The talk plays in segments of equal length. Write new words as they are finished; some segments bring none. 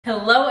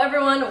Hello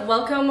everyone,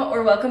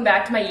 welcome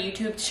back to my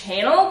YouTube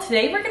channel.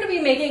 Today we're going to be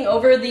making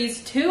over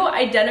these two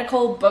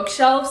identical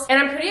bookshelves, and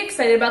I'm pretty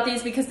excited about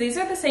these because these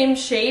are the same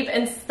shape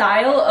and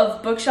style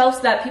of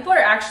bookshelves that people are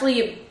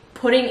actually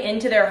putting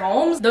into their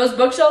homes. Those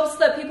bookshelves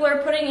that people are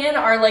putting in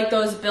are like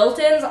those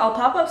built-ins. I'll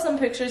pop up some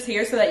pictures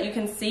here so that you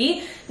can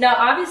see. Now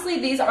obviously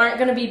these aren't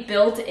going to be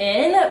built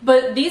in,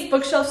 but these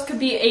bookshelves could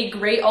be a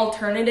great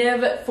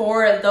alternative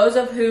for those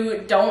of who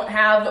don't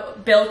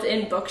have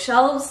built-in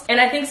bookshelves,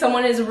 and I think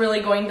someone is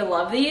really going to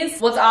love these.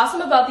 What's awesome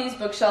about these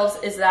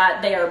bookshelves is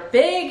that they are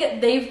big.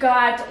 They've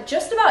got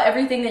just about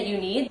everything that you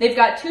need. They've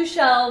got two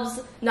shelves.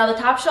 Now the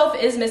top shelf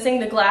is missing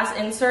the glass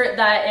insert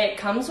that it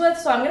comes with,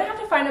 so I'm gonna have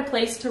to find a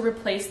place to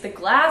replace the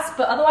glass,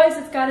 but otherwise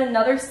it's got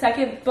another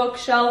second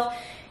bookshelf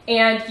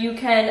and you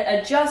can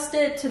adjust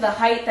it to the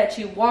height that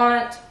you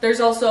want.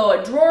 There's also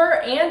a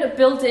drawer and a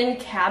built-in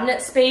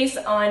cabinet space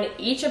on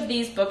each of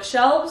these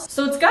bookshelves,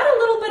 so it's got a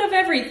little bit of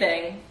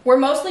everything. We're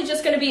mostly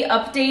just going to be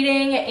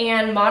updating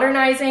and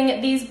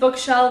modernizing these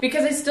bookshelves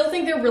because I still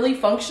think they're really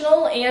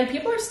functional and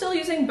people are still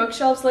using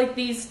bookshelves like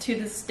these to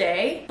this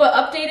day. But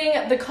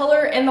updating the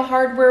color and the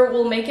hardware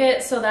will make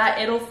it so that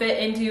it'll fit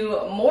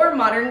into more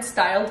modern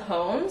styled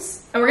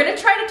homes. And we're going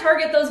to try to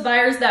target those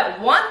buyers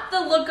that want the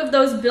look of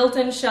those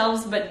built-in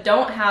shelves but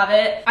don't have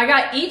it. I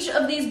got each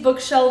of these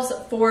bookshelves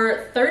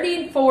for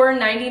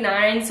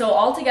 $34.99, so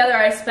altogether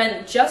I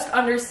spent just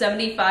under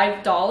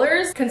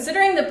 $75.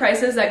 Considering the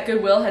prices that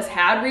Goodwill has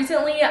had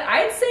recently,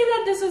 I'd say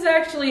that this was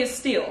actually a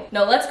steal.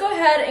 Now let's go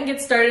ahead and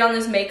get started on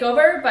this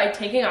makeover by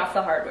taking off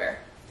the hardware.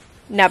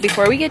 Now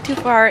before we get too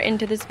far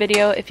into this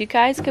video, if you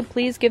guys could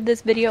please give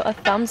this video a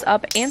thumbs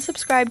up and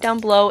subscribe down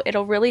below,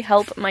 it'll really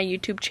help my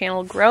YouTube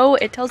channel grow.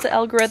 It tells the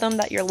algorithm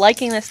that you're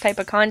liking this type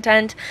of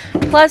content.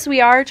 Plus we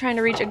are trying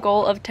to reach a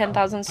goal of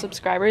 10,000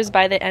 subscribers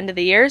by the end of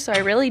the year, so I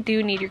really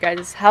do need your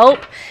guys'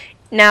 help.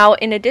 Now,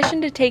 in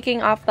addition to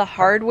taking off the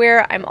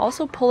hardware, I'm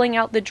also pulling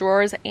out the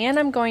drawers and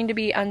I'm going to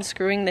be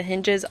unscrewing the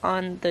hinges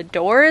on the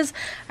doors.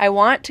 I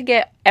want to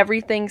get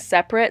everything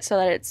separate so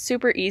that it's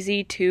super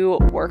easy to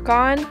work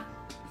on.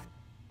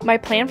 My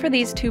plan for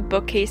these two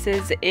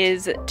bookcases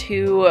is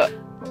to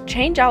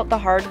change out the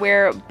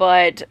hardware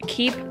but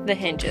keep the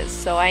hinges.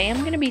 So I am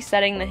going to be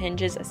setting the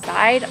hinges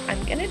aside.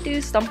 I'm going to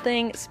do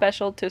something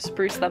special to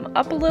spruce them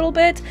up a little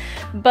bit,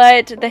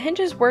 but the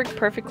hinges work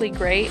perfectly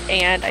great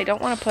and I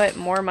don't want to put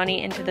more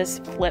money into this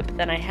flip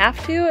than I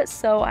have to,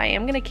 so I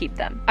am going to keep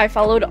them. I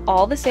followed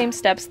all the same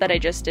steps that I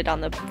just did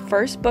on the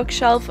first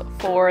bookshelf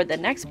for the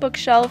next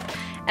bookshelf.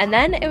 And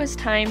then it was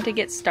time to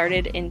get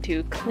started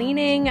into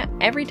cleaning.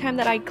 Every time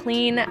that I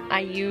clean, I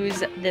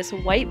use this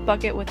white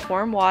bucket with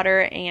warm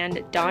water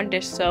and Dawn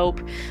dish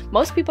soap.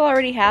 Most people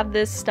already have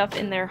this stuff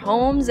in their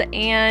homes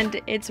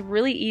and it's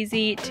really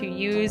easy to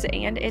use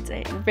and it's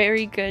a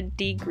very good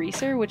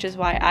degreaser, which is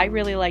why I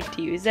really like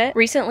to use it.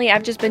 Recently,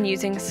 I've just been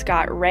using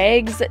Scott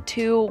rags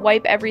to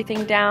wipe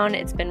everything down.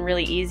 It's been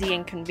really easy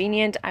and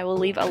convenient. I will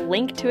leave a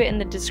link to it in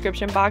the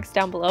description box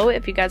down below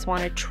if you guys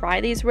want to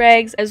try these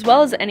rags, as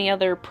well as any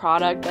other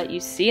product that you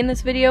see in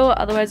this video.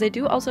 Otherwise, I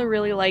do also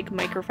really like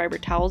microfiber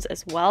towels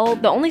as well.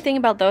 The only thing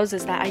about those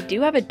is that I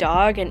do have a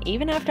dog, and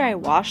even after I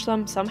wash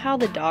them, somehow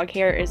the dog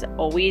hair is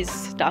always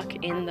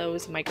stuck in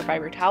those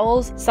microfiber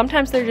towels.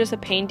 Sometimes they're just a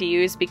pain to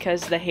use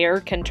because the hair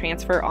can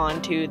transfer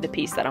onto the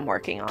piece that I'm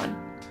working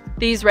on.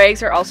 These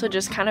rags are also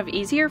just kind of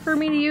easier for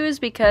me to use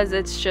because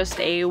it's just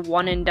a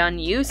one and done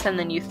use and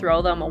then you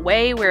throw them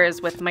away,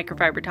 whereas with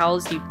microfiber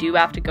towels you do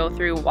have to go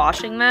through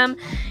washing them,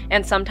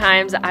 and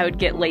sometimes I would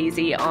get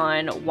lazy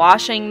on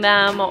washing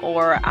them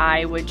or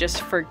I would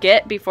just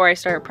forget before I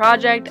start a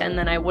project and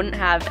then I wouldn't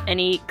have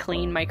any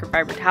clean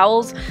microfiber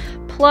towels.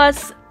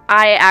 Plus,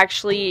 I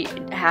actually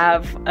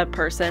have a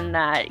person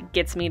that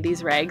gets me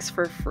these rags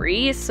for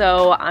free,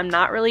 so I'm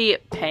not really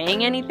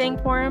paying anything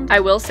for them. I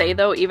will say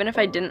though, even if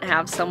I didn't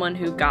have someone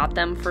who got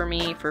them for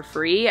me for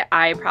free,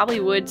 I probably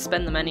would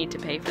spend the money to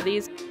pay for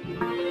these.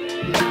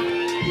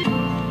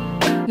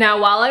 Now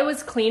while I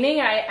was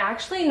cleaning, I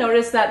actually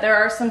noticed that there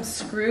are some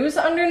screws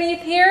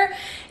underneath here,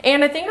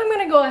 and I think I'm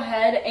going to go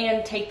ahead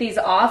and take these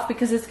off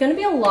because it's going to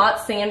be a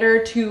lot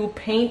sander to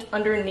paint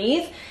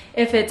underneath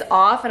if it's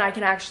off and I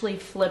can actually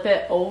flip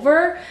it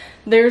over.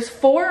 There's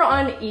 4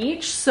 on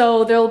each,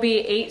 so there'll be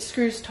 8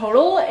 screws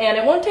total, and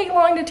it won't take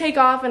long to take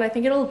off, and I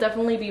think it'll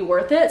definitely be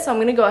worth it, so I'm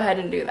going to go ahead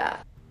and do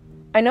that.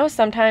 I know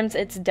sometimes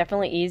it's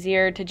definitely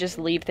easier to just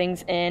leave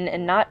things in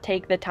and not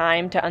take the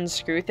time to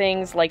unscrew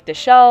things like the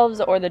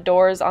shelves or the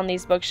doors on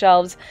these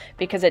bookshelves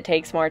because it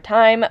takes more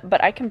time,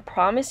 but I can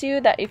promise you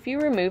that if you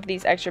remove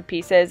these extra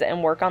pieces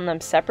and work on them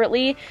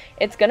separately,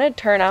 it's going to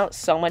turn out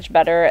so much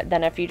better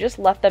than if you just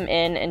left them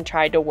in and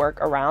tried to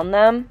work around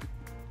them.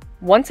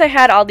 Once I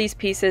had all these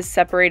pieces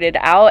separated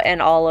out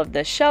and all of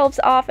the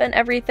shelves off and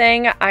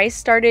everything, I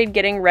started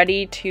getting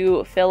ready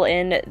to fill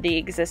in the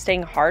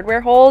existing hardware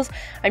holes.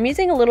 I'm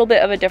using a little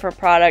bit of a different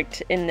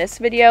product in this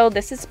video.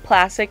 This is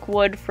plastic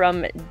wood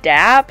from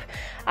DAP.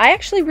 I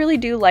actually really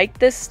do like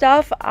this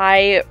stuff.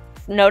 I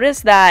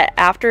noticed that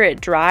after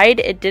it dried,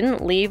 it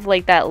didn't leave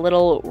like that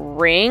little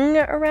ring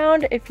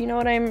around, if you know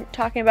what I'm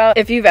talking about.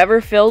 If you've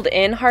ever filled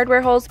in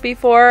hardware holes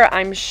before,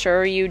 I'm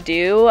sure you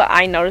do.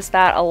 I noticed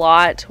that a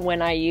lot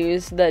when I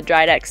use the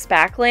Dried X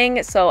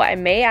spackling, so I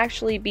may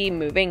actually be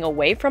moving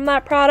away from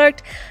that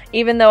product.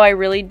 Even though I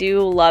really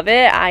do love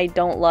it, I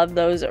don't love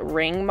those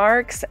ring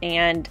marks,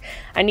 and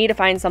I need to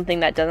find something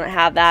that doesn't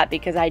have that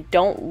because I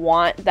don't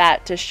want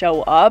that to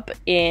show up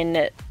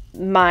in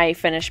my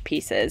finished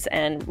pieces,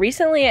 and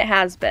recently it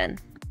has been.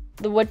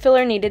 The wood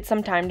filler needed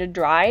some time to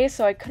dry,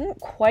 so I couldn't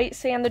quite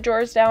sand the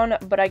drawers down,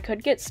 but I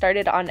could get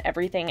started on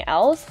everything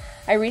else.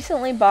 I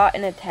recently bought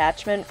an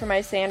attachment for my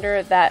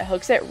sander that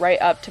hooks it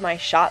right up to my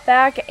shop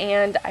vac,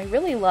 and I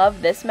really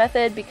love this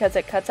method because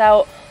it cuts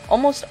out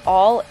almost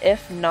all,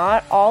 if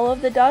not all,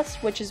 of the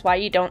dust, which is why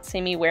you don't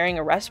see me wearing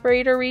a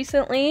respirator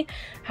recently.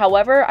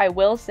 However, I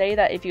will say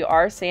that if you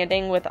are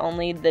sanding with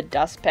only the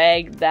dust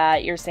peg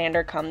that your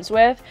sander comes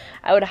with,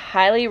 I would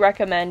highly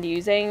recommend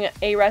using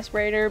a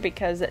respirator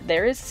because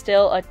there is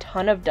still a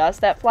ton of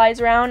dust that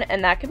flies around,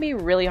 and that can be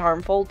really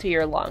harmful to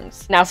your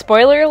lungs. Now,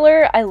 spoiler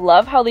alert, I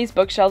love how these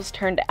bookshelves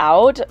turned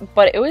out,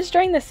 but it was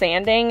during the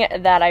sanding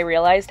that I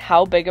realized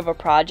how big of a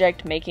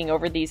project making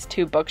over these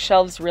two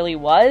bookshelves really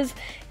was.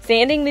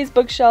 Sanding these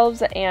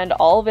bookshelves and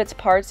all of its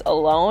parts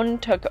alone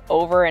took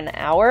over an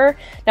hour.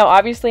 Now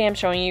obviously I'm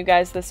showing you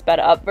guys the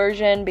sped up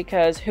version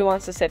because who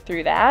wants to sit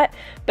through that?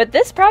 But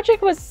this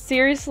project was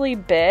seriously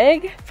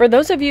big. For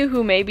those of you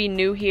who may be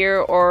new here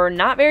or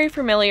not very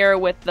familiar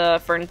with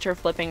the furniture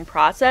flipping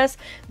process,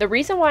 the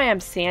reason why I'm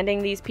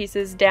sanding these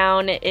pieces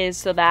down is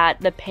so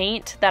that the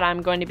paint that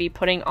I'm going to be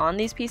putting on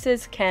these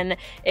pieces can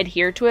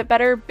adhere to it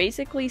better.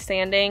 Basically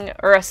sanding,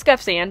 or a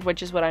scuff sand,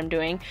 which is what I'm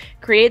doing,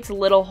 creates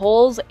little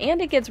holes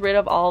and it gets rid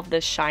of all of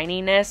the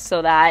shininess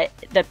so that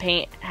the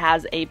paint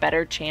has a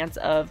better chance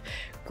of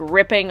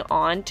gripping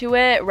onto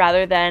it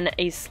rather than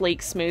a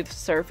sleek, smooth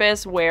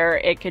surface where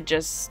it could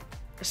just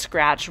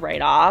scratch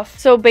right off.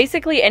 So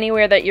basically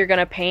anywhere that you're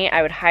gonna paint,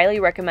 I would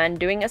highly recommend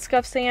doing a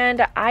scuff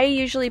sand. I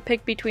usually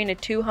pick between a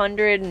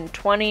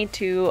 220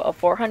 to a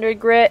 400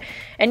 grit,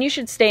 and you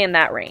should stay in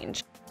that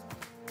range.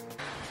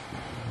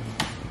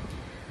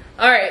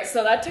 Alright,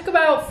 so that took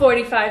about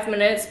 45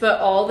 minutes, but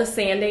all the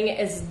sanding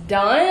is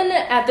done.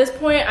 At this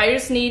point, I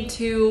just need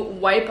to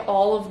wipe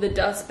all of the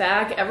dust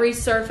back, every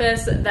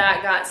surface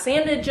that got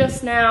sanded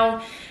just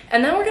now,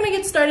 and then we're gonna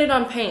get started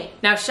on paint.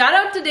 Now, shout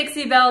out to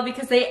Dixie Belle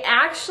because they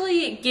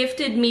actually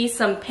gifted me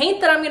some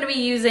paint that I'm gonna be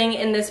using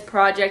in this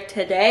project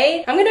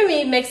today. I'm gonna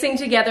be mixing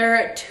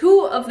together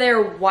two of their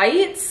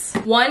whites.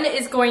 One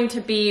is going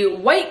to be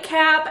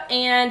whitecap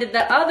and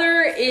the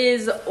other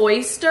is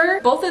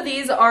oyster. Both of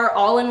these are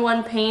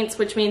all-in-one paints,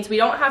 which means we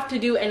don't have to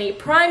do any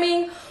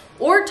priming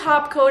or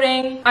top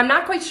coating. I'm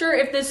not quite sure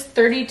if this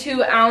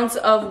 32 ounce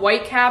of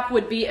whitecap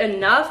would be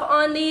enough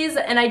on these,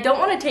 and I don't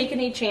want to take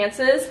any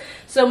chances,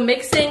 so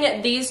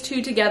mixing these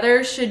two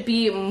together should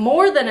be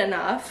more than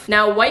enough.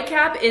 Now,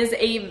 whitecap is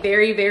a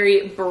very,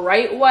 very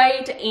bright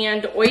white,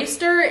 and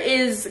oyster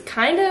is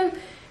kind of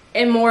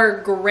a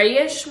more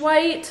grayish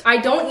white. I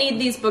don't need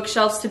these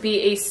bookshelves to be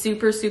a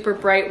super, super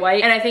bright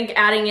white, and I think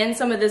adding in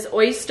some of this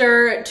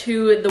oyster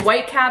to the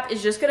whitecap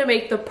is just gonna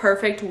make the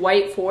perfect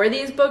white for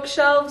these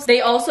bookshelves.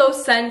 They also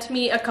sent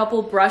me a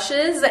couple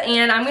brushes,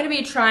 and I'm gonna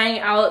be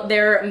trying out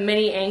their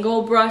mini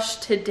angle brush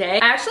today.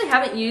 I actually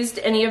haven't used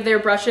any of their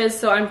brushes,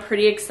 so I'm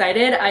pretty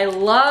excited. I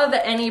love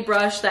any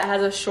brush that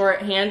has a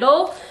short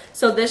handle,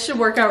 so this should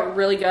work out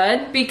really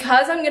good.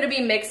 Because I'm gonna be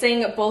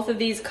mixing both of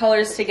these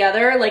colors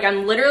together, like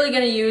I'm literally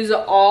gonna use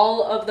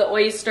all of the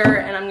oyster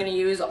and I'm gonna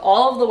use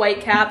all of the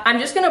whitecap. I'm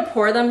just gonna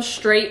pour them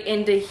straight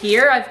into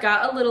here. I've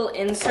got a little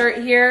insert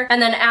here,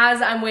 and then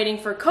as I'm waiting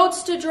for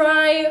coats to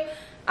dry,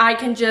 I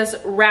can just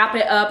wrap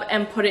it up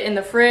and put it in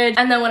the fridge,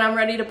 and then when I'm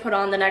ready to put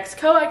on the next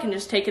coat, I can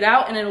just take it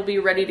out and it'll be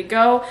ready to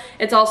go.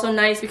 It's also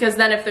nice because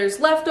then if there's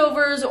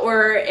leftovers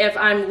or if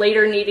I'm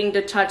later needing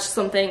to touch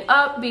something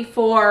up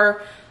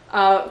before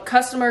a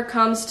customer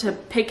comes to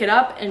pick it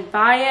up and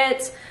buy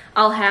it,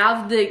 I'll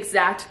have the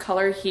exact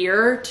color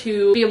here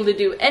to be able to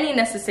do any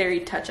necessary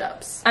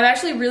touch-ups. I'm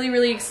actually really,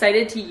 really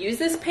excited to use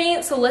this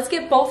paint, so let's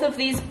get both of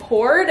these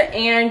poured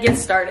and get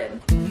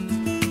started.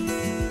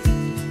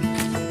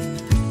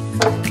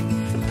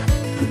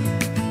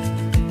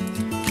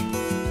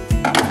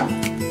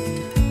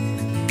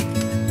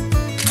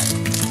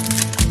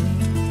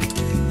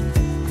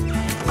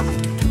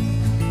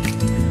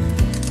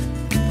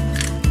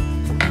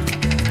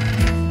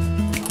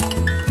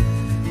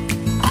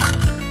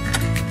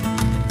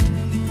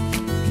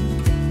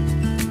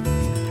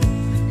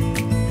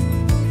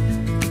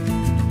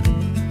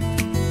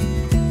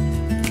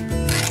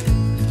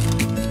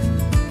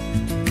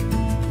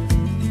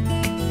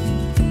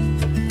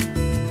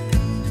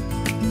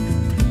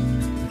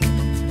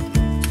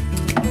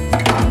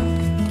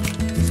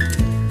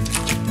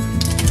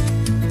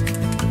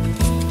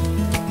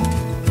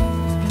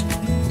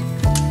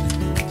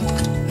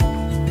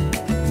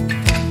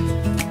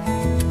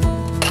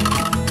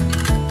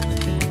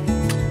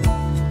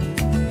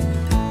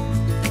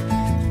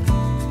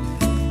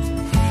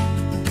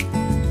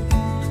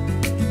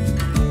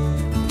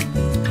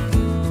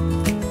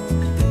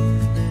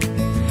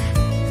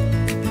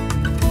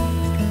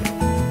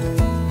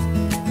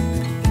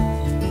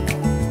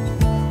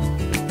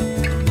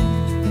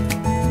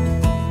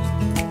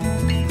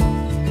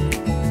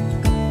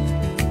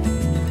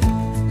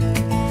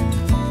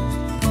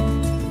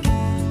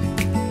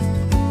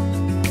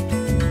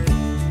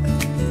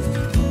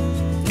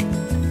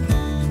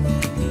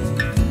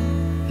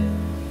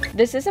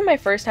 This isn't my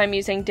first time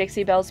using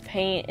Dixie Belle's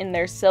paint in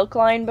their silk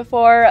line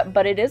before,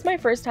 but it is my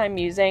first time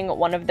using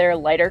one of their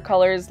lighter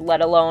colors,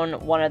 let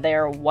alone one of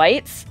their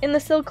whites in the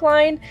silk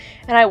line.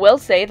 And I will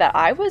say that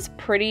I was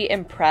pretty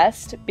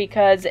impressed,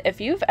 because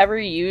if you've ever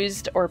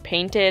used or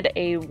painted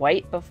a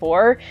white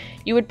before,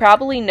 you would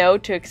probably know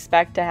to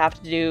expect to have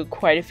to do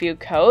quite a few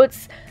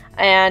coats.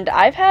 And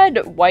I've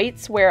had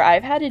whites where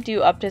I've had to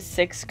do up to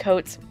 6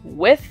 coats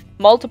with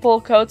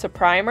multiple coats of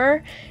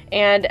primer.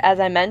 And as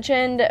I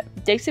mentioned,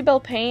 Dixie Belle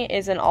paint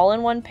is an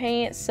all-in-one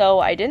paint, so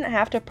I didn't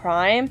have to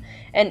prime.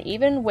 And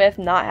even with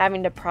not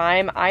having to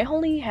prime, I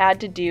only had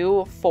to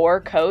do 4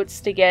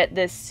 coats to get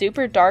this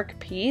super dark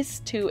piece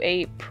to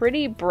a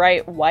pretty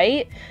bright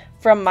white.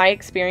 From my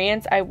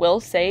experience, I will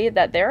say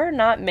that there are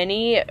not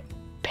many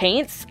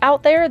paints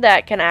out there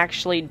that can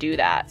actually do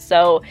that.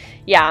 So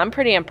yeah, I'm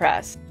pretty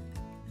impressed.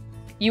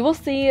 You will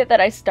see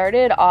that I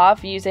started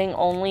off using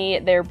only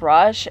their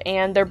brush,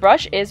 and their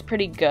brush is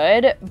pretty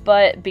good,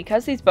 but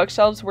because these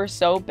bookshelves were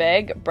so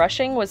big,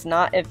 brushing was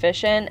not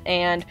efficient,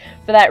 and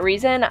for that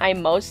reason, I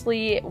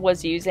mostly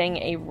was using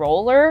a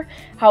roller.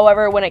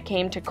 However, when it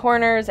came to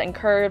corners and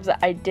curves,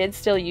 I did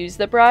still use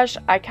the brush.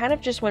 I kind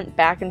of just went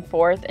back and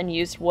forth and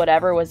used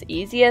whatever was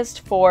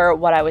easiest for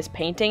what I was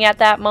painting at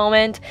that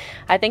moment.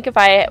 I think if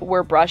I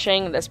were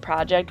brushing, this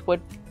project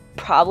would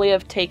probably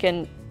have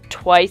taken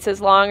twice as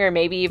long, or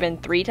maybe even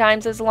 3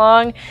 times as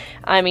long.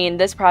 I mean,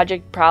 this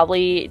project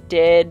probably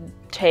did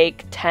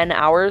take 10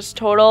 hours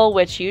total,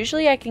 which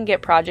usually I can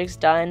get projects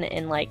done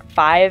in like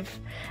 5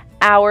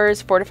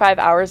 hours, 4 to 5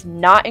 hours,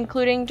 not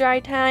including dry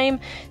time.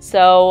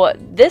 So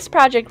this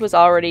project was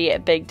already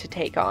big to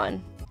take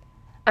on.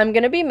 I'm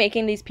going to be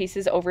making these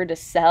pieces over to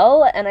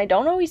sell, and I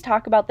don't always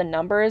talk about the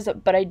numbers,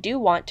 but I do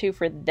want to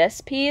for this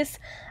piece.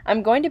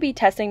 I'm going to be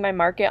testing my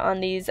market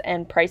on these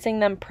and pricing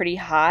them pretty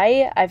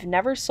high. I've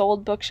never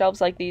sold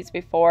bookshelves like these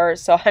before,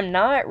 so I'm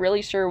not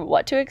really sure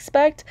what to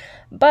expect,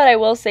 but I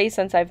will say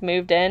since I've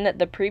moved in,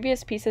 the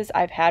previous pieces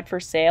I've had for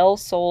sale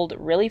sold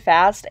really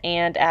fast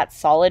and at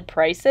solid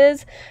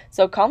prices.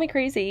 So call me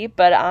crazy,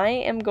 but I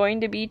am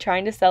going to be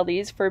trying to sell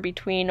these for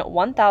between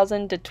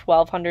 $1,000 to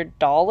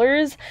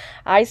 $1,200.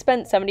 I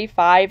spent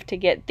 $75 to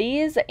get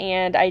these,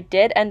 and I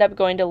did end up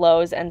going to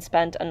Lowe's and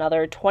spent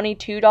another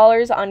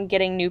 $22 on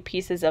getting new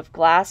pieces of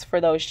glass for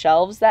those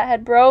shelves that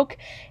had broke.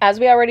 As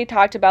we already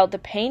talked about, the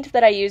paint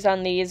that I used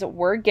on these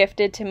were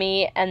gifted to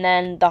me, and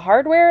then the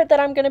hardware that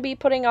I'm going to be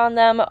putting on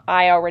them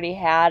I already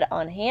had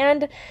on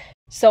hand.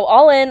 So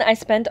all in, I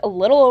spent a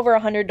little over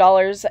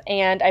 $100,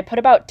 and I put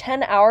about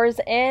 10 hours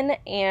in,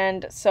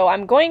 and so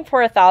I'm going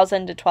for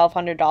 $1,000 to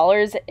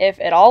 $1,200. If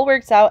it all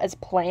works out as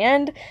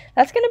planned,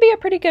 that's going to be a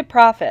pretty good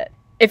profit.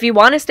 If you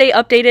want to stay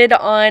updated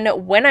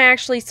on when I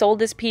actually sold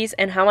this piece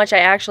and how much I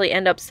actually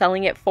end up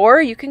selling it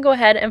for, you can go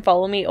ahead and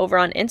follow me over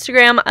on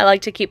Instagram. I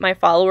like to keep my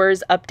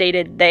followers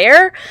updated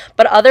there,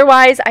 but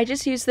otherwise, I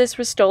just use this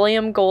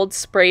Rust-Oleum Gold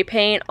spray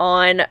paint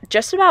on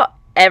just about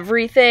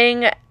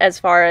everything as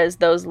far as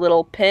those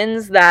little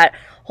pins that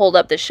hold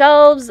up the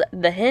shelves,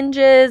 the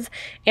hinges,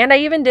 and I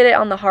even did it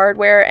on the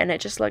hardware, and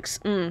it just looks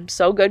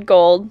so good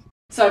gold.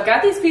 So I've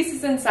got these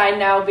pieces inside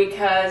now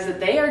because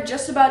they are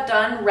just about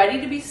done,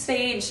 ready to be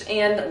staged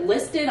and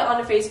listed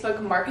on a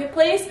Facebook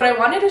marketplace. But I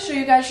wanted to show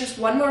you guys just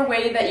one more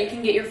way that you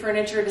can get your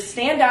furniture to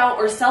stand out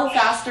or sell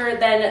faster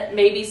than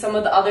maybe some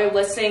of the other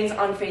listings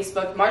on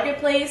Facebook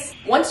marketplace.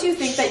 Once you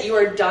think that you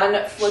are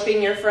done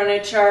flipping your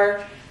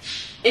furniture,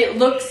 it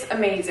looks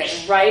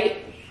amazing,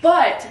 right?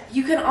 But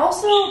you can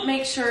also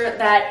make sure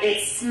that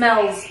it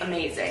smells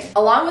amazing.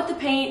 Along with the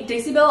paint,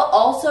 Dixie Belle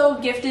also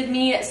gifted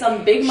me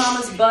some Big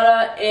Mama's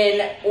Butter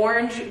in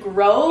Orange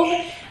Grove.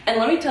 And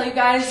let me tell you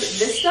guys,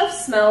 this stuff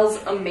smells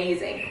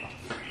amazing.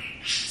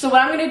 So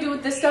what I'm gonna do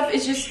with this stuff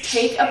is just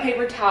take a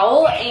paper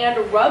towel and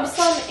rub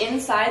some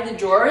inside the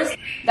drawers.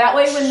 That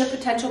way when the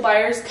potential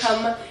buyers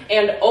come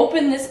and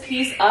open this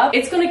piece up,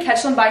 it's gonna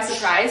catch them by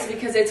surprise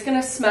because it's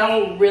gonna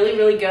smell really,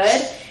 really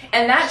good.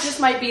 And that just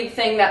might be the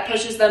thing that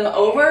pushes them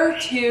over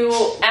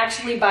to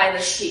actually buy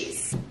this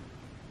piece.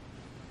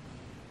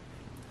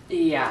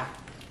 Yeah,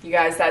 you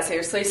guys, that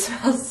seriously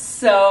smells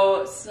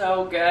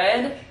so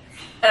good.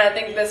 And I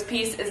think this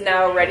piece is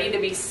now ready to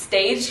be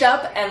staged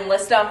up and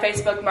listed on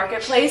Facebook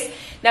Marketplace.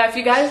 Now, if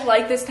you guys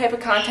like this type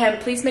of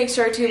content, please make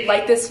sure to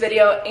like this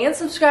video and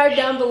subscribe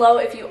down below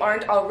if you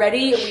aren't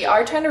already. We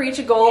are trying to reach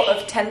a goal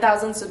of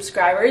 10,000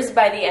 subscribers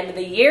by the end of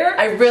the year.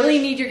 I really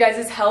need your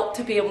guys' help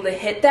to be able to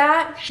hit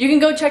that. You can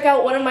go check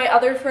out one of my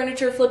other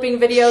furniture flipping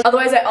videos.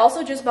 Otherwise, I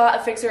also just bought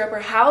a fixer-upper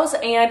house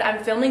and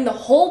I'm filming the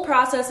whole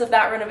process of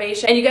that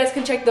renovation. And you guys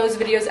can check those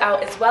videos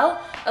out as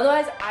well.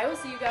 Otherwise, I will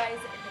see you guys in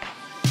the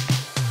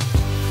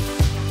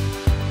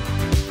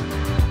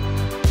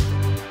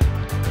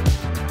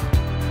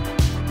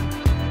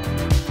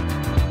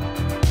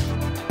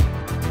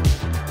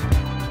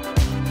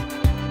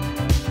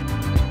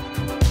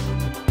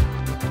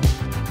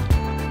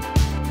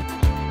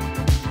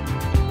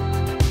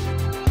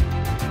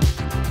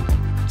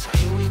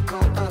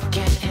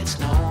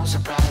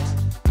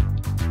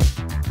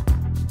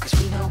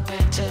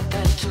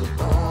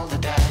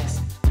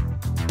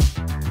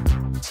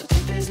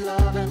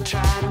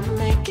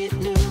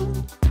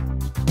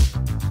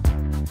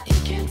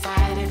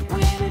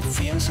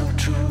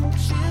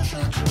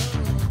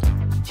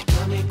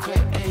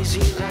See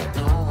like